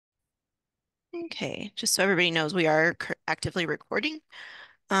Okay, just so everybody knows, we are actively recording.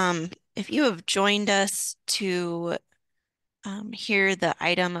 If you have joined us to hear the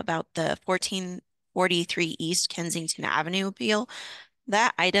item about the 1443 East Kensington Avenue appeal,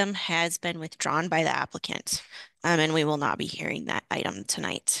 that item has been withdrawn by the applicant, and we will not be hearing that item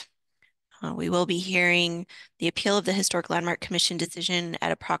tonight. We will be hearing the appeal of the Historic Landmark Commission decision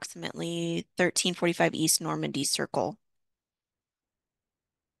at approximately 1345 East Normandy Circle.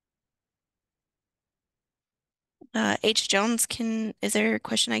 H. Jones, is there a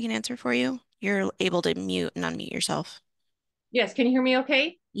question I can answer for you? You're able to mute and unmute yourself. Yes, can you hear me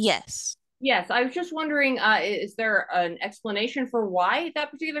okay? Yes. Yes, I was just wondering, is there an explanation for why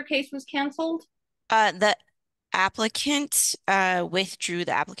that particular case was canceled? The applicant withdrew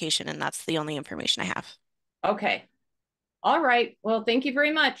the application, and that's the only information I have. Okay. All right. Well, thank you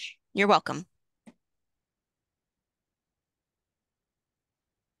very much. You're welcome.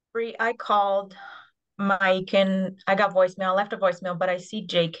 Bree, I called Mike and I got voicemail, left a voicemail, but I see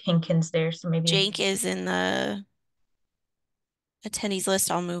Jake Hinkins there, so maybe. Jake is in the attendees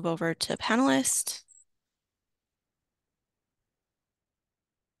list. I'll move over to panelist.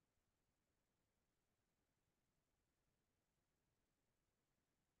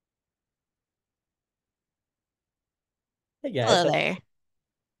 Hey guys. Hello there.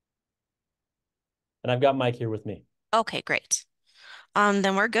 And I've got Mike here with me. Okay, great.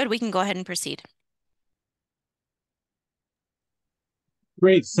 Then we're good. We can go ahead and proceed.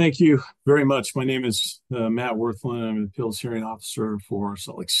 Great. Thank you very much. My name is Matt Worthland. I'm an appeals hearing officer for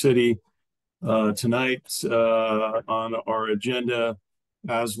Salt Lake City. Tonight on our agenda,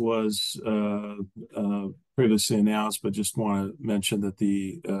 as was previously announced, but just want to mention that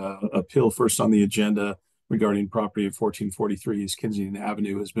the appeal first on the agenda regarding property at 1443 East Kensington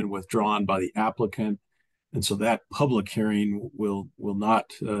Avenue has been withdrawn by the applicant. And so that public hearing will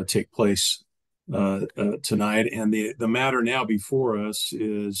not take place tonight. And the matter now before us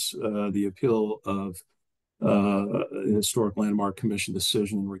is the appeal of Historic Landmark Commission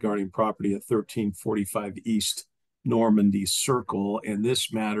decision regarding property at 1345 East Normandy Circle. And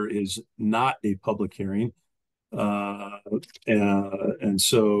this matter is not a public hearing. And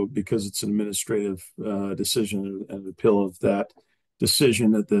so because it's an administrative decision and appeal of that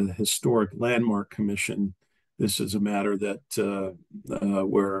decision at the Historic Landmark Commission, this is a matter that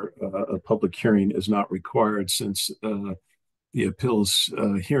where a public hearing is not required, since the appeals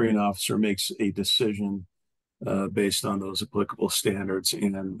hearing officer makes a decision based on those applicable standards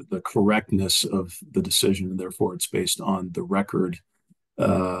and the correctness of the decision, and therefore it's based on the record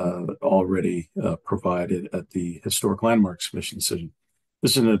already provided at the Historic Landmarks Commission decision.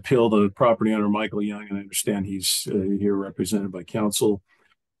 This is an appeal to the property owner Michael Young, and I understand he's here represented by counsel.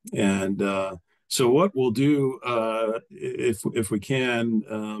 And so what we'll do, if we can,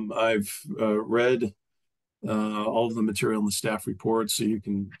 I've read all of the material in the staff report, so you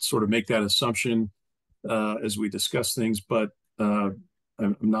can sort of make that assumption as we discuss things. But I'm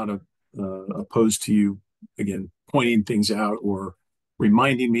not opposed to you, again, pointing things out or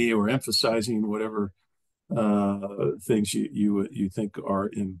reminding me or emphasizing whatever things you think are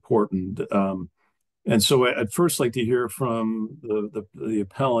important. And so I'd first like to hear from the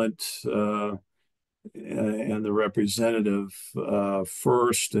appellant and the representative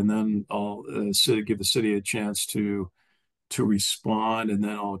first, and then I'll give the city a chance to respond, and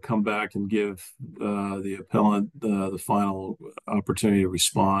then I'll come back and give the appellant the final opportunity to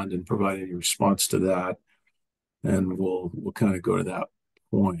respond and provide any response to that, and we'll kind of go to that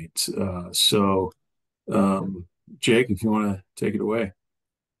point. Jake, if you want to take it away.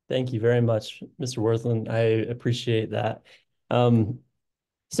 Thank you very much, Mr. Worthland. I appreciate that.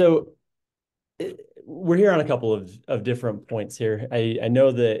 So we're here on a couple of different points here. I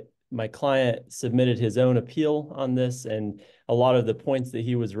know that my client submitted his own appeal on this, and a lot of the points that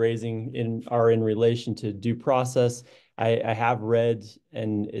he was raising are in relation to due process. I have read,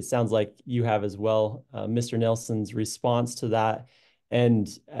 and it sounds like you have as well, Mr. Nelson's response to that. And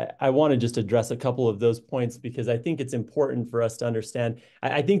I want to just address a couple of those points because I think it's important for us to understand.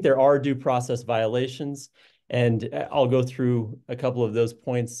 I think there are due process violations, and I'll go through a couple of those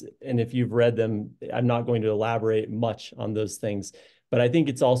points. And if you've read them, I'm not going to elaborate much on those things. But I think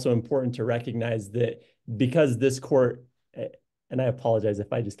it's also important to recognize that because this court, and I apologize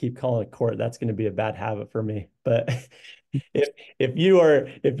if I just keep calling it court, that's going to be a bad habit for me. But if you are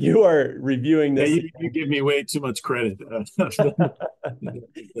reviewing this, yeah, you give me way too much credit in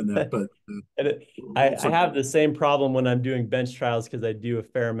that, but I have the same problem when I'm doing bench trials, because I do a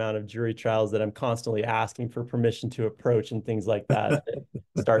fair amount of jury trials that I'm constantly asking for permission to approach and things like that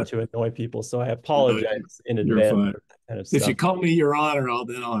start to annoy people. So I apologize in advance for that kind of If you stuff. call me Your Honor,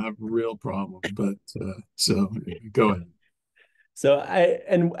 then I'll have a real problem. But so go ahead. So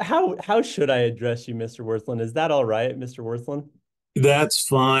how should I address you, Mr. Worthland? Is that all right, Mr. Worthland? That's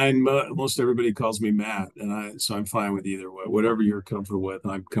fine. Most everybody calls me Matt, and so I'm fine with either way. Whatever you're comfortable with,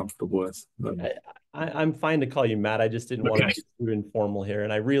 I'm comfortable with. But, I'm fine to call you Matt. I just didn't want to okay. be too informal here,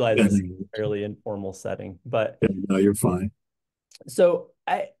 and I realize Yeah, this is a fairly informal setting. But no, you're fine. so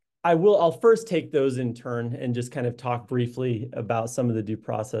I'll first take those in turn and just kind of talk briefly about some of the due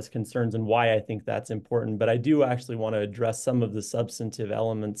process concerns and why I think that's important. But I do actually want to address some of the substantive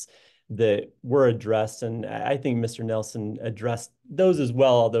elements that were addressed. And I think Mr. Nelson addressed those as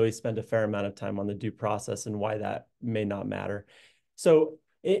well, although he spent a fair amount of time on the due process and why that may not matter. So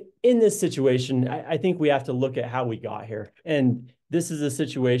in this situation, I think we have to look at how we got here. And this is a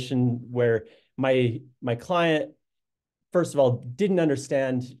situation where my client, first of all, didn't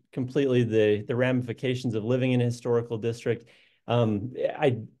understand completely the ramifications of living in a historical district.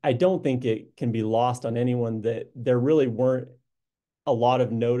 I don't think it can be lost on anyone that there really weren't a lot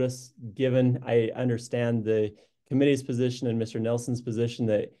of notice given. I understand the committee's position and Mr. Nelson's position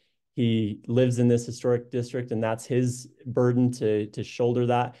that he lives in this historic district and that's his burden to shoulder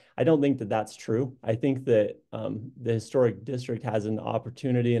that. I don't think that that's true. I think that the historic district has an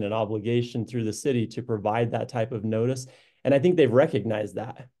opportunity and an obligation through the city to provide that type of notice. And I think they've recognized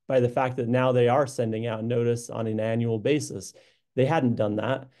that by the fact that now they are sending out notice on an annual basis. They hadn't done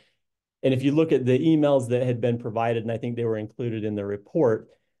that. And if you look at the emails that had been provided, and I think they were included in the report,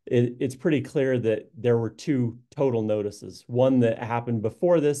 it's pretty clear that there were two total notices. One that happened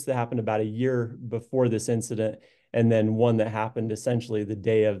before this, that happened about a year before this incident, and then one that happened essentially the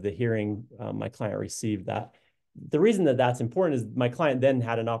day of the hearing. My client received that. The reason that that's important is my client then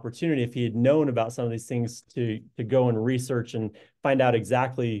had an opportunity, if he had known about some of these things, to go and research and find out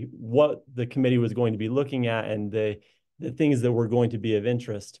exactly what the committee was going to be looking at and the things that were going to be of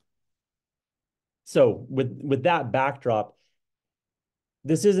interest. So with that backdrop,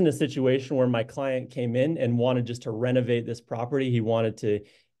 this isn't a situation where my client came in and wanted just to renovate this property. He wanted to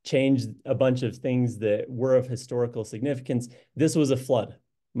change a bunch of things that were of historical significance. This was a flood.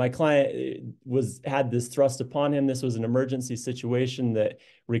 My client had this thrust upon him. This was an emergency situation that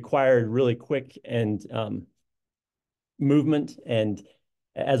required really quick and movement. And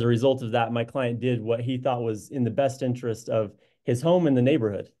as a result of that, my client did what he thought was in the best interest of his home and the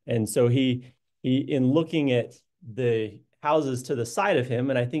neighborhood. And so he in looking at the houses to the side of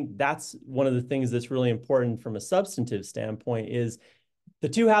him, and I think that's one of the things that's really important from a substantive standpoint, is the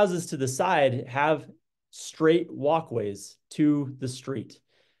two houses to the side have straight walkways to the street.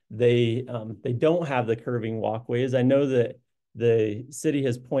 They don't have the curving walkways. I know that the city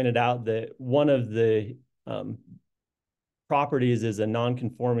has pointed out that one of the properties is a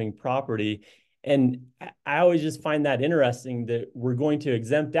non-conforming property. And I always just find that interesting that we're going to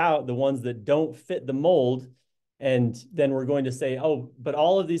exempt out the ones that don't fit the mold. And then we're going to say, oh, but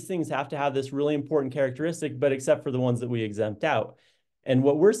all of these things have to have this really important characteristic, but except for the ones that we exempt out. And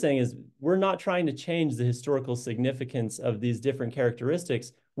what we're saying is we're not trying to change the historical significance of these different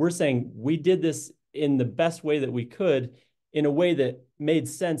characteristics. We're saying we did this in the best way that we could, in a way that made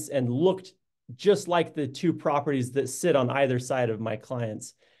sense and looked just like the two properties that sit on either side of my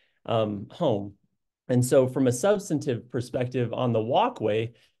client's home. And so from a substantive perspective on the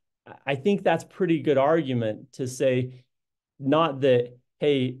walkway, I think that's pretty good argument to say, not that,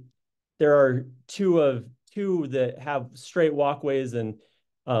 hey, there are two that have straight walkways and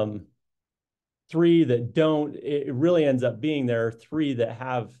three that don't. It really ends up being there are three that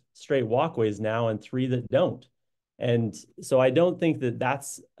have straight walkways now and three that don't. And so I don't think that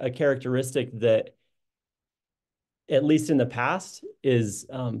that's a characteristic that, at least in the past, is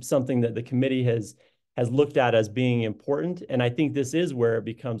something that the committee has looked at as being important. And I think this is where it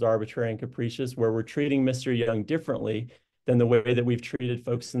becomes arbitrary and capricious, where we're treating Mr. Young differently than the way that we've treated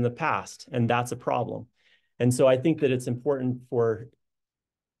folks in the past. And that's a problem. And so I think that it's important for,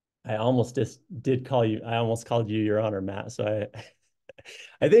 I almost called you Your Honor, Matt. So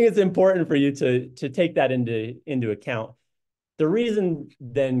I think it's important for you to take that into account. The reason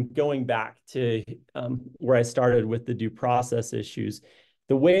then, going back to where I started with the due process issues,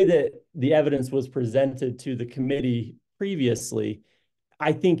 the way that the evidence was presented to the committee previously,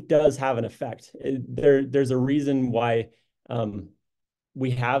 I think does have an effect. There's a reason why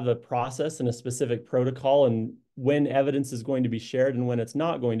we have a process and a specific protocol and when evidence is going to be shared and when it's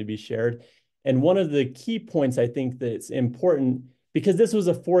not going to be shared. And one of the key points I think that's important, because this was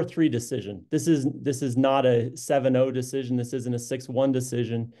a 4-3 decision. This is not a 7-0 decision. This isn't a 6-1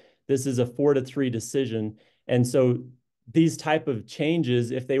 decision. This is a 4-3 decision. And so these type of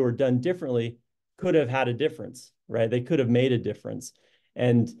changes, if they were done differently, could have had a difference, right? They could have made a difference.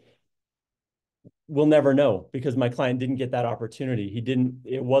 And we'll never know because my client didn't get that opportunity.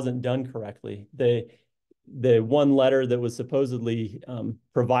 It wasn't done correctly. The one letter that was supposedly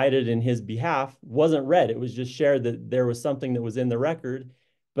provided in his behalf wasn't read. It was just shared that there was something that was in the record,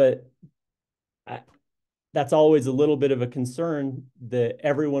 but that's always a little bit of a concern that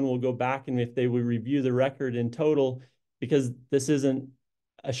everyone will go back and if they would review the record in total, because this isn't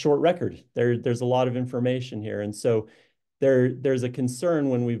a short record. There's a lot of information here. And so there's a concern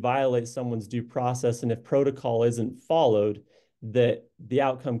when we violate someone's due process and if protocol isn't followed, that the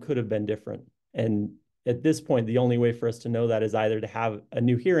outcome could have been different. And at this point, the only way for us to know that is either to have a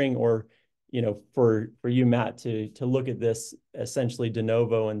new hearing or, for you, Matt, to look at this essentially de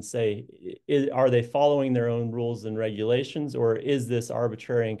novo and say, are they following their own rules and regulations, or is this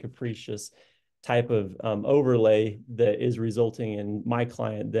arbitrary and capricious type of overlay that is resulting in my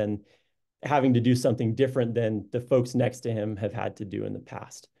client then having to do something different than the folks next to him have had to do in the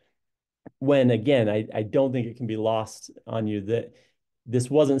past? When again, I don't think it can be lost on you that this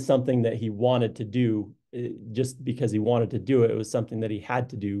wasn't something that he wanted to do just because he wanted to do it. It was something that he had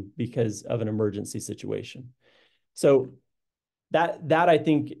to do because of an emergency situation. So that I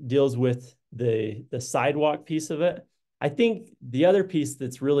think deals with the sidewalk piece of it. I think the other piece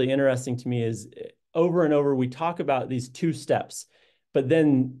that's really interesting to me is over and over we talk about these two steps, but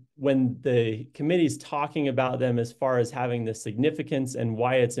then when the committee's talking about them as far as having the significance and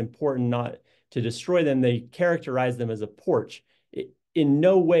why it's important not to destroy them, they characterize them as a porch. In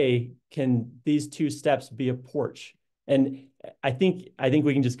no way can these two steps be a porch. And I think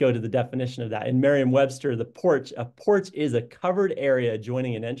we can just go to the definition of that. In Merriam-Webster, a porch is a covered area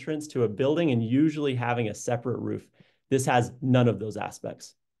adjoining an entrance to a building and usually having a separate roof. This has none of those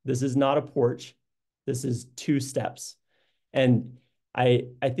aspects. This is not a porch. This is two steps. And I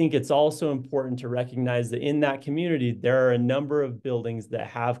think it's also important to recognize that in that community, there are a number of buildings that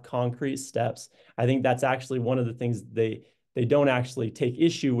have concrete steps. I think that's actually one of the things they don't actually take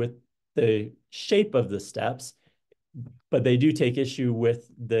issue with the shape of the steps, but they do take issue with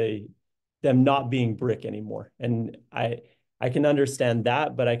them not being brick anymore. And I can understand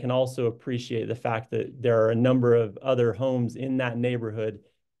that, but I can also appreciate the fact that there are a number of other homes in that neighborhood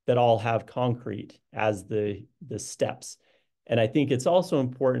that all have concrete as the steps. And I think it's also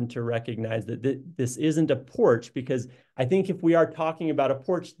important to recognize that this isn't a porch, because I think if we are talking about a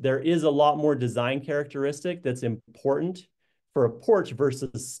porch, there is a lot more design characteristic that's important for a porch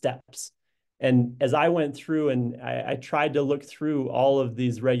versus steps. And as I went through and I tried to look through all of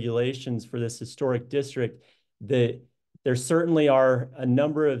these regulations for this historic district, that there certainly are a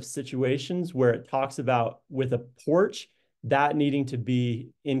number of situations where it talks about with a porch, that needing to be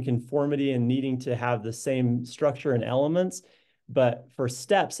in conformity and needing to have the same structure and elements. But for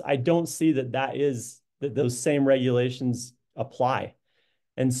steps, I don't see that those same regulations apply.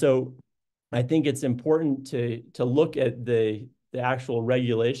 And so I think it's important to look at the actual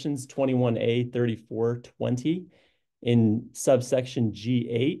regulations, 21A 3420 in subsection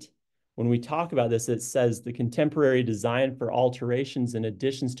G8. When we talk about this, it says the contemporary design for alterations and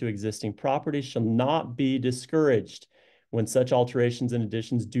additions to existing property shall not be discouraged when such alterations and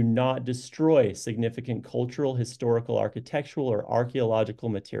additions do not destroy significant cultural, historical, architectural, or archaeological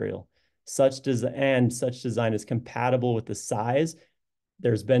material. Such design is compatible with the size.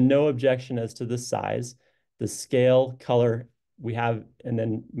 There's been no objection as to the size, the scale, color we have, and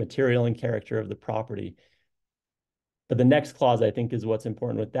then material and character of the property. But the next clause, I think, is what's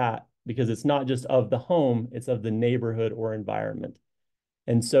important with that, because it's not just of the home, it's of the neighborhood or environment.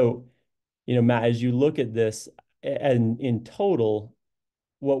 And so, Matt, as you look at this, and in total,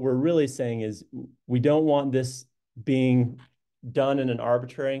 what we're really saying is we don't want this being done in an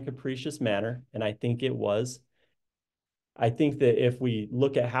arbitrary and capricious manner, and I think it was. I think that if we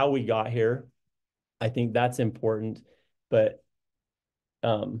look at how we got here, I think that's important. But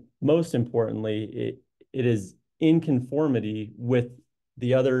most importantly, it is in conformity with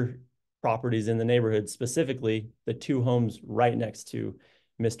the other properties in the neighborhood, specifically the two homes right next to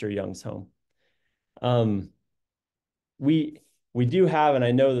Mr. Young's home. We do have, and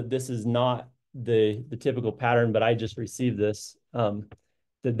I know that this is not the typical pattern, but I just received this,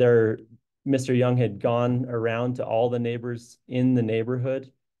 that Mr. Young had gone around to all the neighbors in the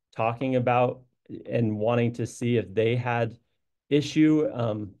neighborhood talking about and wanting to see if they had issue,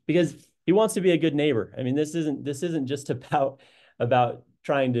 because he wants to be a good neighbor. I mean, this isn't just about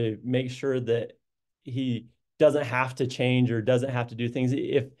trying to make sure that he doesn't have to change or doesn't have to do things.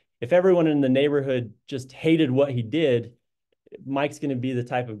 If everyone in the neighborhood just hated what he did, Mike's going to be the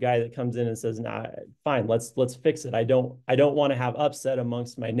type of guy that comes in and says, "Nah, fine, let's fix it. I don't want to have upset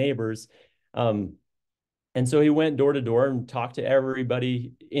amongst my neighbors." And so he went door to door and talked to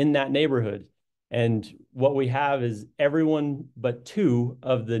everybody in that neighborhood. And what we have is everyone but two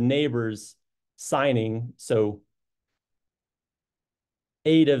of the neighbors signing. So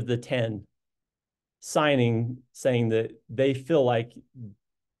 8 of the 10 signing, saying that they feel like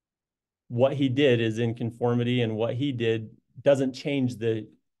what he did is in conformity, and what he did doesn't change the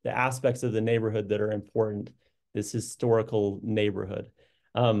aspects of the neighborhood that are important, this historical neighborhood.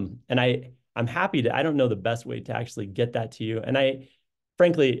 And I'm happy to, I don't know the best way to actually get that to you. And I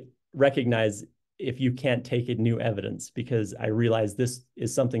frankly recognize if you can't take it new evidence, because I realize this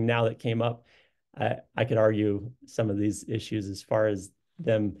is something now that came up. I could argue some of these issues as far as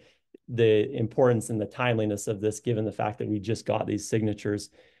them, the importance and the timeliness of this, given the fact that we just got these signatures.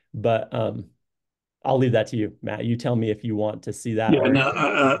 But I'll leave that to you, Matt. You tell me if you want to see that. Yeah, Or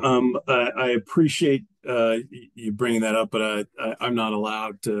no, I appreciate you bringing that up, but I'm not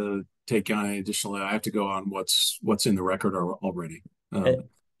allowed to take on any additional. I have to go on what's in the record already. and,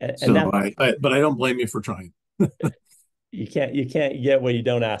 and So that but I don't blame you for trying. you can't get what you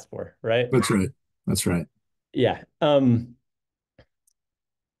don't ask for, right? That's right. That's right. Yeah.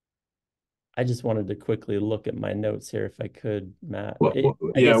 I just wanted to quickly look at my notes here if I could, Matt. I Yeah,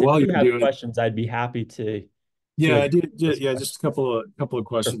 guess if while you you're have doing, questions, I'd be happy to yeah, I address did. this Yeah, question. just a couple of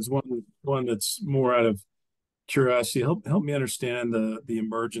questions. One that's more out of curiosity. Help me understand the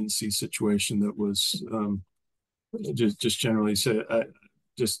emergency situation that was just generally. So I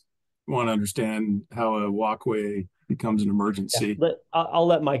just want to understand how a walkway becomes an Yeah, emergency. I'll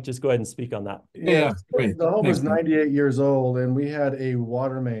let Mike just go ahead and speak on that. Yeah, great. The home Thanks, was man. 98 years old, and we had a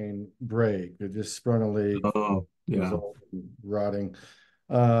water main break. It just sprung a leak, Oh, years yeah. old, and rotting.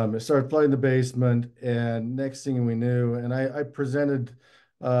 It started flooding the basement, and next thing we knew, and I presented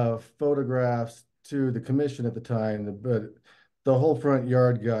photographs to the commission at the time, but the whole front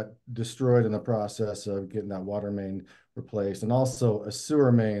yard got destroyed in the process of getting that water main replaced, and also a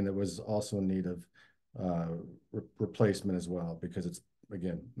sewer main that was also in need of replacement as well, because it's,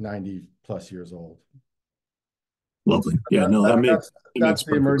 again, 90 plus years old. Lovely. Yeah, no, it makes That's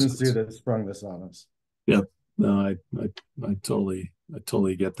the perfect emergency sense. that sprung this on us. Yep. No, I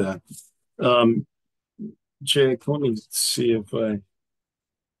totally get that. Um, Jake, let me see if I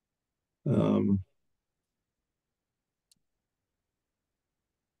um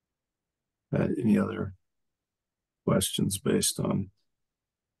had any other questions based on.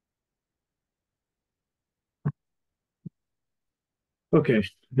 Okay.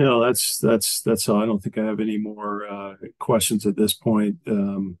 No, that's all. I don't think I have any more questions at this point.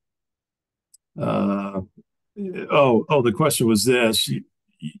 Uh, the question was this.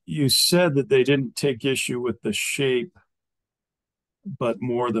 You said that they didn't take issue with the shape, but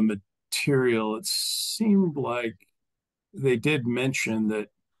more the material. It seemed like they did mention that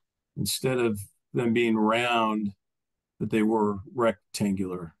instead of them being round, that they were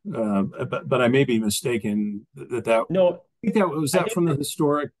rectangular. But I may be mistaken that No, I think that was I that think from the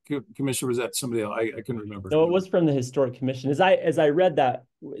historic commission, or was that somebody else? I couldn't remember. no, it was from the Historic Commission. As I read that,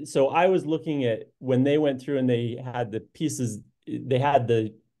 so I was looking at when they went through and they had the pieces, they had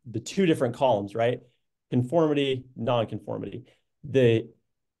the two different columns, right? Conformity, non-conformity. They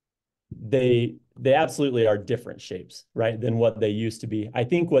absolutely are different shapes, right, than what they used to be. I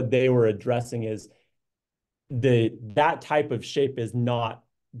think what they were addressing is that type of shape is not,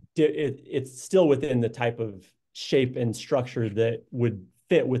 it's still within the type of shape and structure that would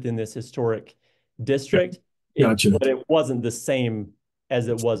fit within this historic district. Gotcha. But it wasn't the same as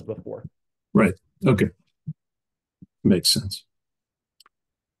it was before. Right. Okay. Makes sense.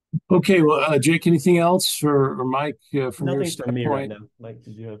 Okay. Well, Jake, anything else or Mike from your Nothing from me right standpoint? now. Mike,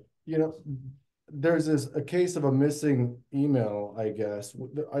 did you have? You know, there's a case of a missing email, I guess.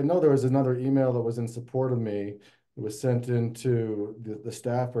 I know there was another email that was in support of me. It was sent into the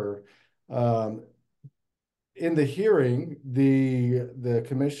staffer. In the hearing, the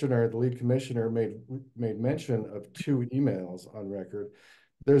commissioner, the lead commissioner, made mention of two emails on record.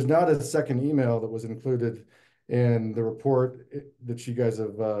 There's not a second email that was included in the report that you guys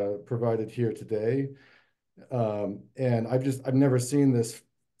have provided here today. And I've never seen this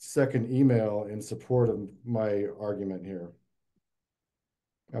second email in support of my argument here.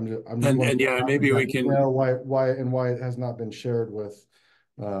 I'm just And yeah, maybe we can. why it has not been shared with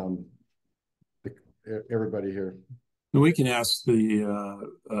um, everybody here. We can ask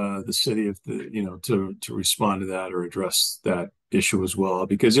the city if to respond to that or address that issue as well.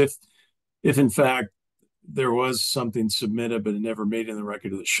 Because if in fact there was something submitted but it never made in the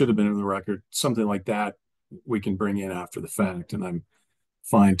record that should have been in the record, something like that we can bring in after the fact, and I'm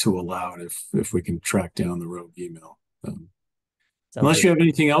fine to allow it if we can track down the rogue email. Sounds Unless you good. have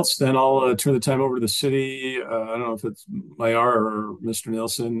anything else, then I'll turn the time over to the city. I don't know if it's Mayar or Mr.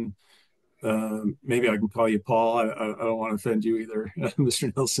 Nelson. Maybe I can call you Paul. I don't want to offend you either,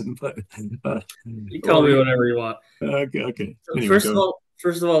 Mr. Nelson, but uh, You call or me whatever you want. okay, okay. So Anyway, go ahead.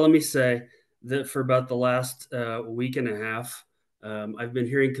 first of all, let me say that for about the last week and a half, I've been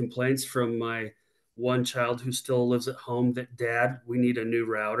hearing complaints from my one child who still lives at home that, Dad, we need a new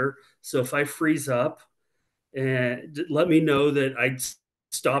router. So if I freeze up, and let me know that I'd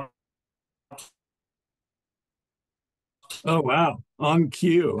stop Oh wow, on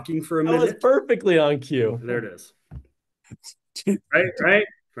cue. talking for a That was minute. perfectly on cue. There it is.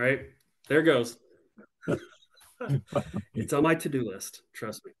 Right. There goes. It's on my to-do list.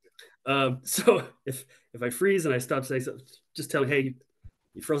 Trust me. So if I freeze and I stop saying something, just tell me, hey,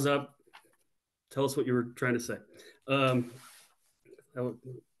 you froze up. Tell us what you were trying to say. Um, that was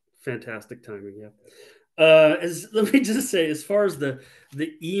fantastic timing. Yeah. Let me just say, as far as the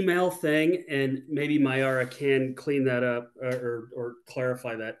email thing, and maybe Mayara can clean that up or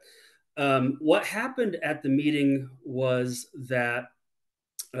clarify that. What happened at the meeting was that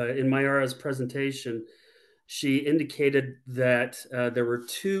in Mayara's presentation, she indicated that there were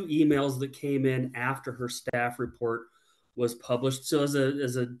two emails that came in after her staff report was published. So, as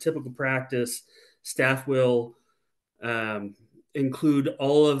a typical practice, staff will um, include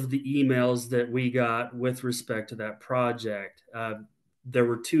all of the emails that we got with respect to that project. There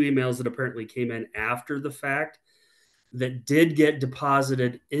were two emails that apparently came in after the fact that did get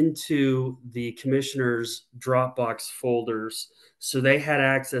deposited into the commissioner's Dropbox folders. So they had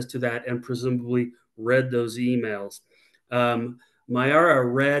access to that and presumably read those emails. Um,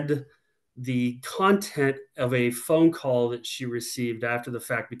 Mayara read the content of a phone call that she received after the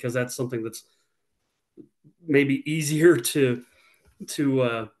fact because that's something that's maybe easier to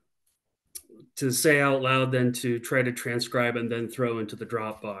to say out loud than to try to transcribe and then throw into the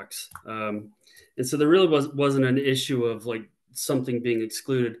Dropbox. And so there really wasn't an issue of like something being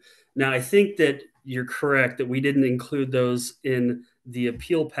excluded. Now I think that you're correct that we didn't include those in the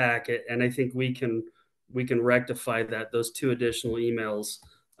appeal packet, and I think we can rectify that. Those two additional emails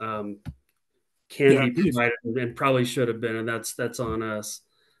um, can Yeah, be provided and probably should have been, and that's on us.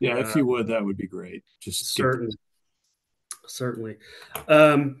 yeah, if Uh, you would, that would be great. Just get certain, certainly.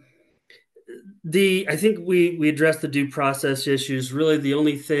 Um, the I think we addressed the due process issues. Really, the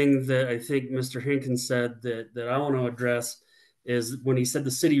only thing that I think Mr. Hinkins said that I want to address is when he said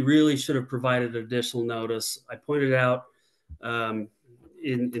the city really should have provided additional notice. I pointed out um,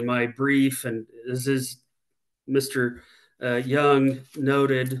 in my brief, and this is Mr. Young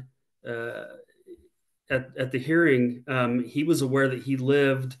noted uh, at the hearing, he was aware that he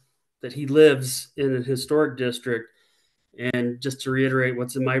lives in a historic district. And just to reiterate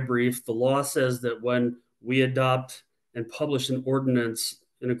what's in my brief, the law says that when we adopt and publish an ordinance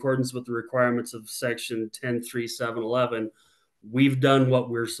in accordance with the requirements of section 10.3.7.11, we've done what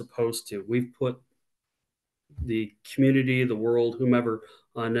we're supposed to. We've put the community, the world, whomever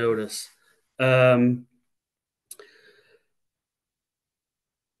on notice.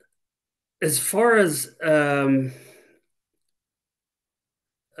 As far as I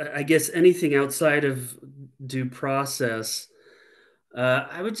guess anything outside of due process,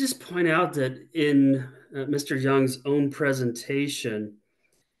 I would just point out that in Mr. Young's own presentation,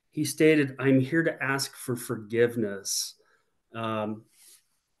 he stated, I'm here to ask for forgiveness. Um,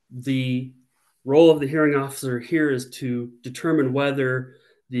 the role of the hearing officer here is to determine whether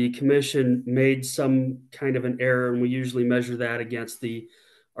the commission made some kind of an error, and we usually measure that against the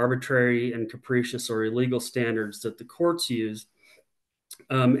arbitrary and capricious or illegal standards that the courts use.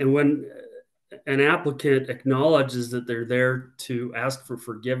 And when an applicant acknowledges that they're there to ask for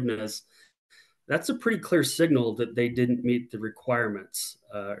forgiveness, that's a pretty clear signal that they didn't meet the requirements,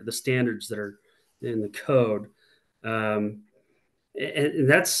 the standards that are in the code. And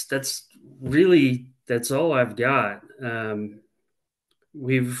that's really that's all I've got.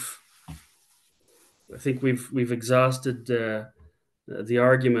 We've I think we've exhausted the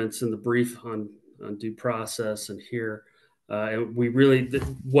arguments in the brief on due process and here, and we really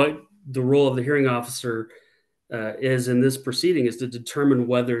what the role of the hearing officer is in this proceeding is to determine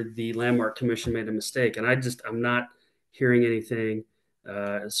whether the Landmark Commission made a mistake. And I'm not hearing anything.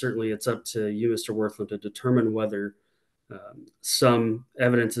 Certainly, it's up to you, Mr. Worthland, to determine whether some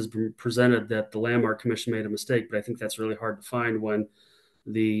evidence has been presented that the Landmark Commission made a mistake. But I think that's really hard to find when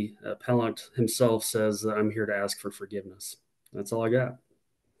the appellant himself says, I'm here to ask for forgiveness. That's all I got.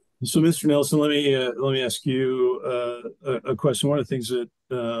 So, Mr. Nelson, let me ask you a question. One of the things that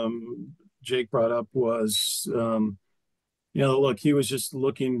Jake brought up was look, he was just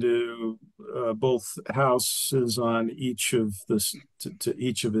looking to both houses on each of this to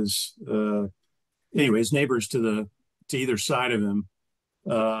each of his anyways neighbors to either side of him,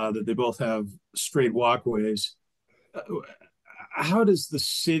 that they both have straight walkways. Uh, how does the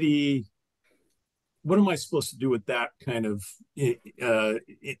city? What am I supposed to do with that kind of uh,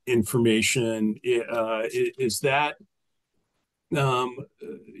 information? Is that anyway,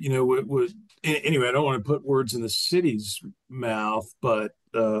 I don't want to put words in the city's mouth, but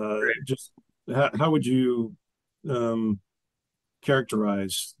just how would you um,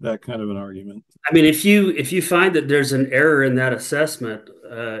 characterize that kind of an argument? I mean, if you find that there's an error in that assessment,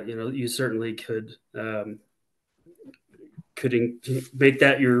 you certainly could make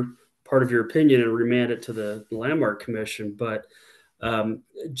that your part of your opinion and remand it to the Landmark Commission. But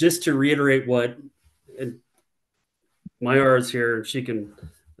just to reiterate what and Mayar is here, and she can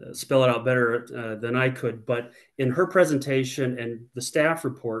spell it out better than I could. But in her presentation and the staff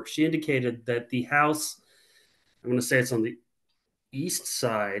report, she indicated that the house, I'm going to say it's on the east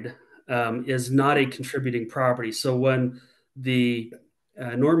side, is not a contributing property. So when the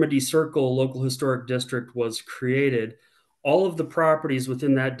Normandy Circle Local Historic District was created, all of the properties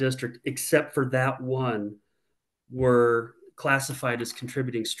within that district, except for that one, were classified as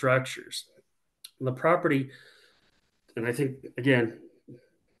contributing structures. The property, and I think, again,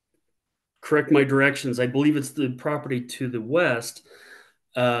 correct my directions, I believe it's the property to the west.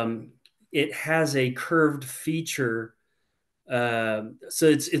 It has a curved feature. So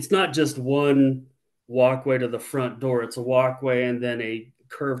it's not just one walkway to the front door. It's a walkway and then a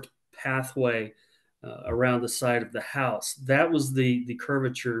curved pathway around the side of the house. That was the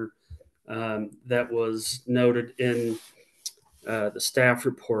curvature that was noted in the staff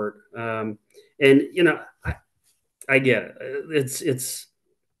report. And I get it. It's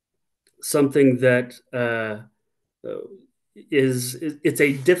something that it's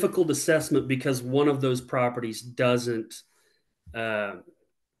a difficult assessment because one of those properties uh,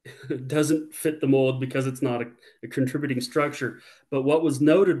 doesn't fit the mold because it's not a contributing structure. But what was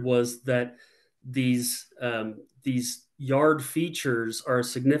noted was that these yard features are a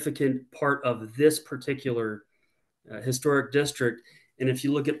significant part of this particular historic district. And if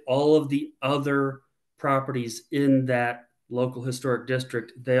you look at all of the other properties in that local historic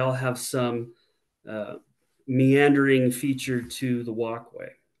district, they all have some uh, meandering feature to the walkway.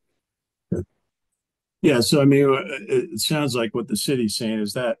 Yeah, so I mean, it sounds like what the city's saying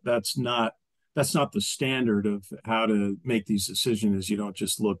is that that's not the standard of how to make these decisions. You don't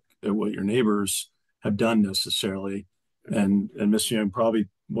just look at what your neighbors have done necessarily. And Mr. Young probably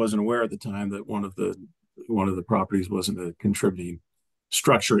wasn't aware at the time that one of the properties wasn't a contributing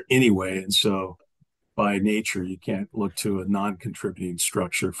structure anyway. And so by nature, you can't look to a non-contributing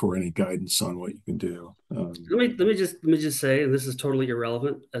structure for any guidance on what you can do. Let me just say, and this is totally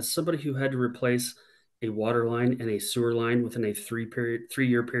irrelevant, as somebody who had to replace a water line and a sewer line within a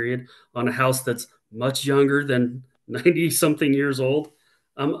 3-year period on a house that's much younger than 90 something years old,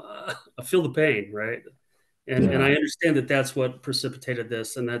 I feel the pain, right? And I understand that that's what precipitated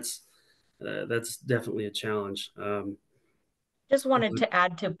this, and that's definitely a challenge. Just wanted to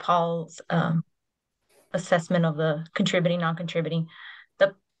add to Paul's assessment of the contributing, non-contributing.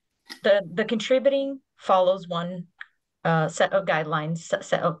 The the contributing follows one set of guidelines,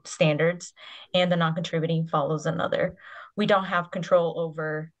 set of standards, and the non-contributing follows another. We don't have control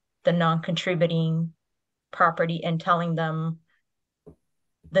over the non-contributing property and telling them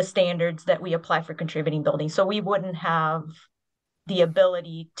the standards that we apply for contributing buildings. So we wouldn't have the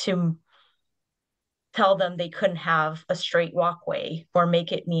ability to tell them they couldn't have a straight walkway or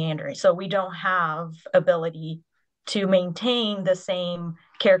make it meandering. So we don't have ability to maintain the same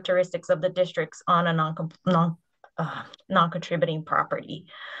characteristics of the districts on a non-contributing property.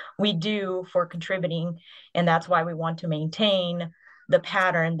 We do for contributing, and that's why we want to maintain the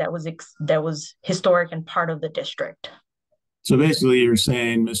pattern that was historic and part of the district. So basically, you're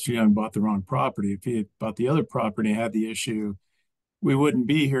saying Mr. Young bought the wrong property. If he had bought the other property and had the issue, we wouldn't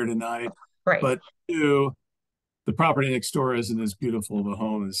be here tonight. Right. But two, the property next door isn't as beautiful of a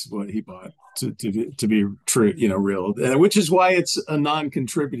home as what he bought to be true, real, which is why it's a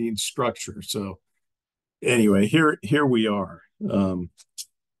non-contributing structure. So anyway, here we are.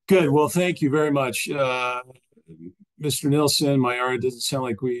 Good. Well, thank you very much, Mr. Nilsson. Mayara, it doesn't sound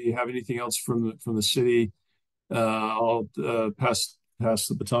like we have anything else from the city. I'll pass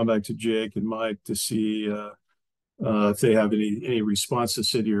the baton back to Jake and Mike to see if they have any response to the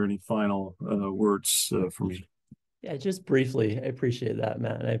city or any final words for me. Yeah, just briefly, I appreciate that,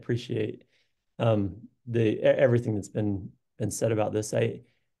 Matt, and I appreciate the everything that's been said about this.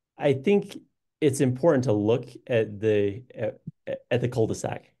 I think it's important to look at the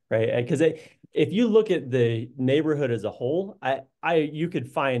cul-de-sac, right? Because if you look at the neighborhood as a whole, you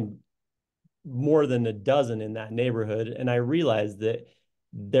could find more than a dozen in that neighborhood, and I realized that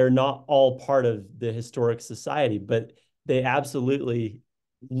they're not all part of the historic society, but they absolutely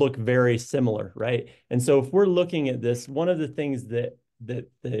look very similar, right? And so if we're looking at this, one of the things that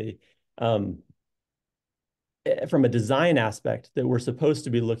the from a design aspect that we're supposed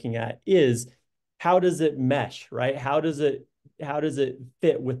to be looking at is how does it mesh, right? How does it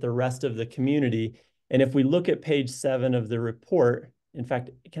fit with the rest of the community? And if we look at page 7 of the report, in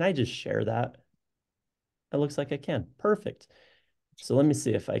fact, can I just share that? It looks like I can. Perfect. So let me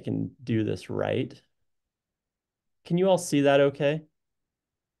see if I can do this right. Can you all see that okay?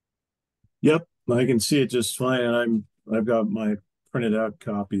 Yep, I can see it just fine, and I've got my printed out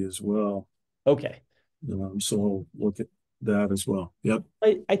copy as well. Okay. So we'll look at that as well. Yep.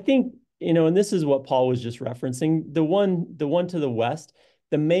 I think, and this is what Paul was just referencing, the one to the west,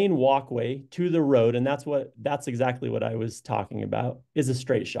 the main walkway to the road, and that's exactly what I was talking about, is a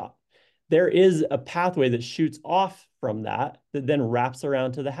straight shot. There is a pathway that shoots off from that then wraps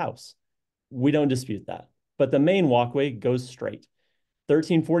around to the house. We don't dispute that. But the main walkway goes straight.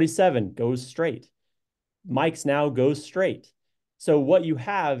 1347 goes straight. Mike's now goes straight. So what you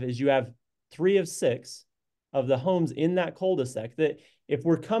have is you have 3 of 6 of the homes in that cul-de-sac that if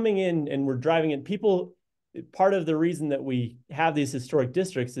we're coming in and we're driving in, part of the reason that we have these historic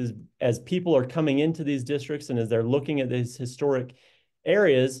districts is as people are coming into these districts and as they're looking at these historic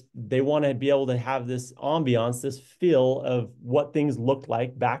areas, they want to be able to have this ambiance, this feel of what things looked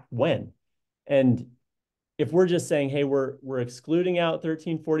like back when. And if we're just saying, hey, we're excluding out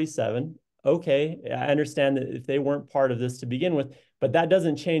 1347, okay, I understand that if they weren't part of this to begin with, but that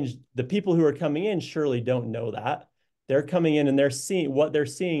doesn't change. The people who are coming in surely don't know that. They're coming in and they're seeing what they're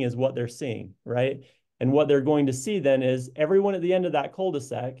seeing is what they're seeing, right? And what they're going to see then is everyone at the end of that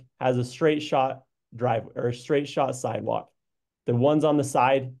cul-de-sac has a straight shot drive or a straight shot sidewalk. The ones on the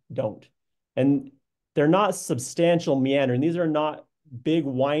side don't. And they're not substantial meandering. These are not big,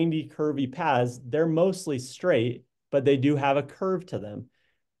 windy, curvy paths. They're mostly straight, but they do have a curve to them.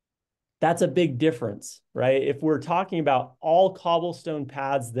 That's a big difference, right? If we're talking about all cobblestone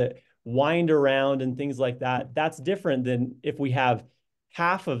paths that wind around and things like that, that's different than if we have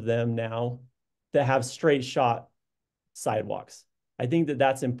half of them now that have straight shot sidewalks. I think that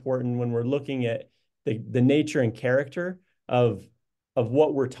that's important when we're looking at the nature and character of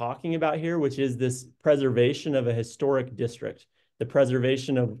what we're talking about here, which is this preservation of a historic district, the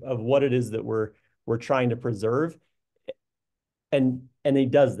preservation of what it is that we're trying to preserve. And he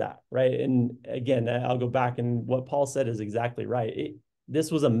does that, right? And again, I'll go back and what Paul said is exactly right. This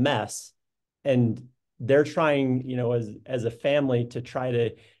was a mess, and they're trying, as a family to try to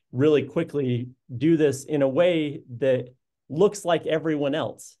really quickly do this in a way that looks like everyone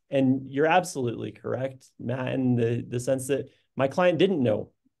else. And you're absolutely correct, Matt, in the sense that my client didn't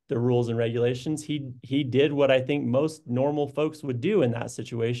know the rules and regulations. He did what I think most normal folks would do in that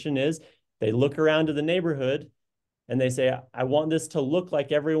situation is they look around to the neighborhood and they say, I want this to look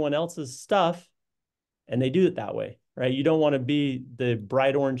like everyone else's stuff. And they do it that way, right? You don't want to be the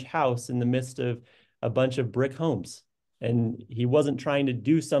bright orange house in the midst of a bunch of brick homes. And he wasn't trying to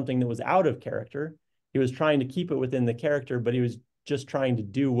do something that was out of character. He was trying to keep it within the character, but he was just trying to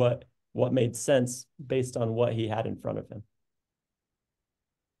do what made sense based on what he had in front of him.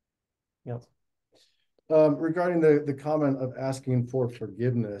 Yes. Regarding the comment of asking for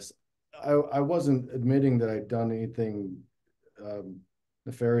forgiveness, I wasn't admitting that I'd done anything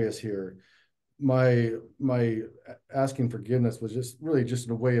nefarious here. My asking forgiveness was just really just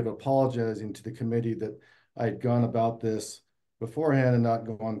a way of apologizing to the committee that I'd gone about this beforehand and not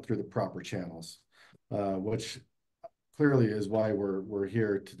gone through the proper channels, which clearly is why we're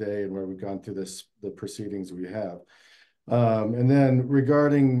here today and where we've gone through the proceedings we have. And then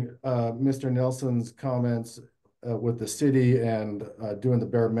regarding Mr. Nelson's comments with the city and doing the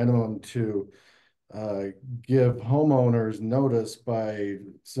bare minimum to give homeowners notice by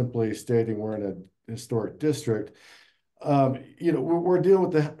simply stating we're in a historic district. We're dealing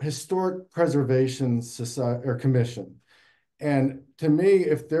with the Historic Preservation Society or Commission. And to me,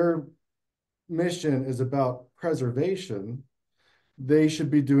 if their mission is about preservation, they should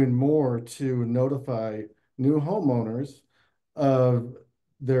be doing more to notify new homeowners of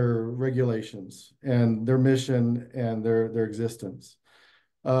their regulations and their mission and their existence.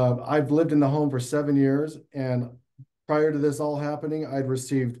 I've lived in the home for 7 years, and prior to this all happening, I'd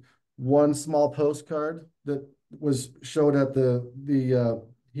received one small postcard that was showed at the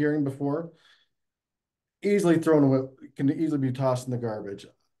hearing before. Easily thrown away, can easily be tossed in the garbage.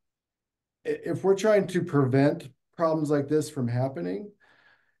 if we're trying to prevent problems like this from happening,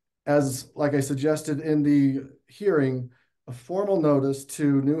 as like I suggested in the hearing, a formal notice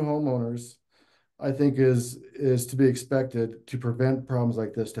to new homeowners, I think is to be expected to prevent problems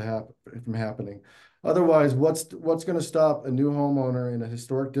like this to happen from happening. Otherwise, what's going to stop a new homeowner in a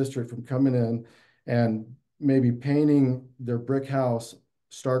historic district from coming in and maybe painting their brick house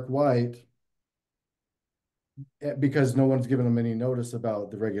stark white because no one's given them any notice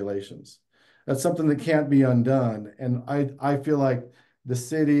about the regulations? That's something that can't be undone. And I feel like the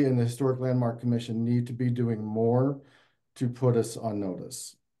city and the Historic Landmark Commission need to be doing more to put us on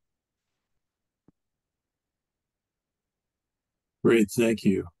notice. Great, thank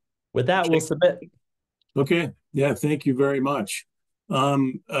you. With that, we'll submit. Okay, yeah, thank you very much.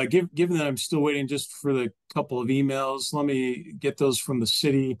 Given that I'm still waiting just for the couple of emails, let me get those from the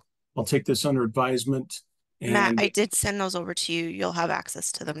city. I'll take this under advisement. Matt, And I did send those over to you. You'll have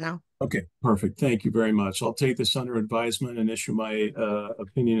access to them now. okay, perfect. Thank you very much. I'll take this under advisement and issue my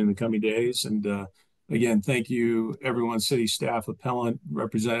opinion in the coming days. And again, thank you, everyone, city staff, appellant,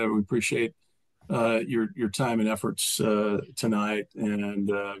 representative. We appreciate your time and efforts tonight, and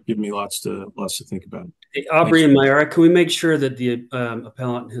giving me lots to think about. Hey, Aubrey and Myra, can we make sure that the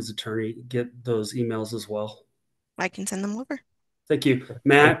appellant and his attorney get those emails as well? I can send them over. Thank you,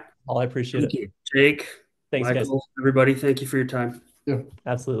 Matt. I appreciate Thank it. you. Jake, Thanks, Michael, guys. Everybody, thank you for your time. Yeah.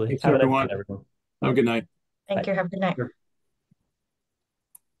 Absolutely. Thanks, Have a nice everyone. night, everyone. Have a good night. Thank you. Have a good night. Sure.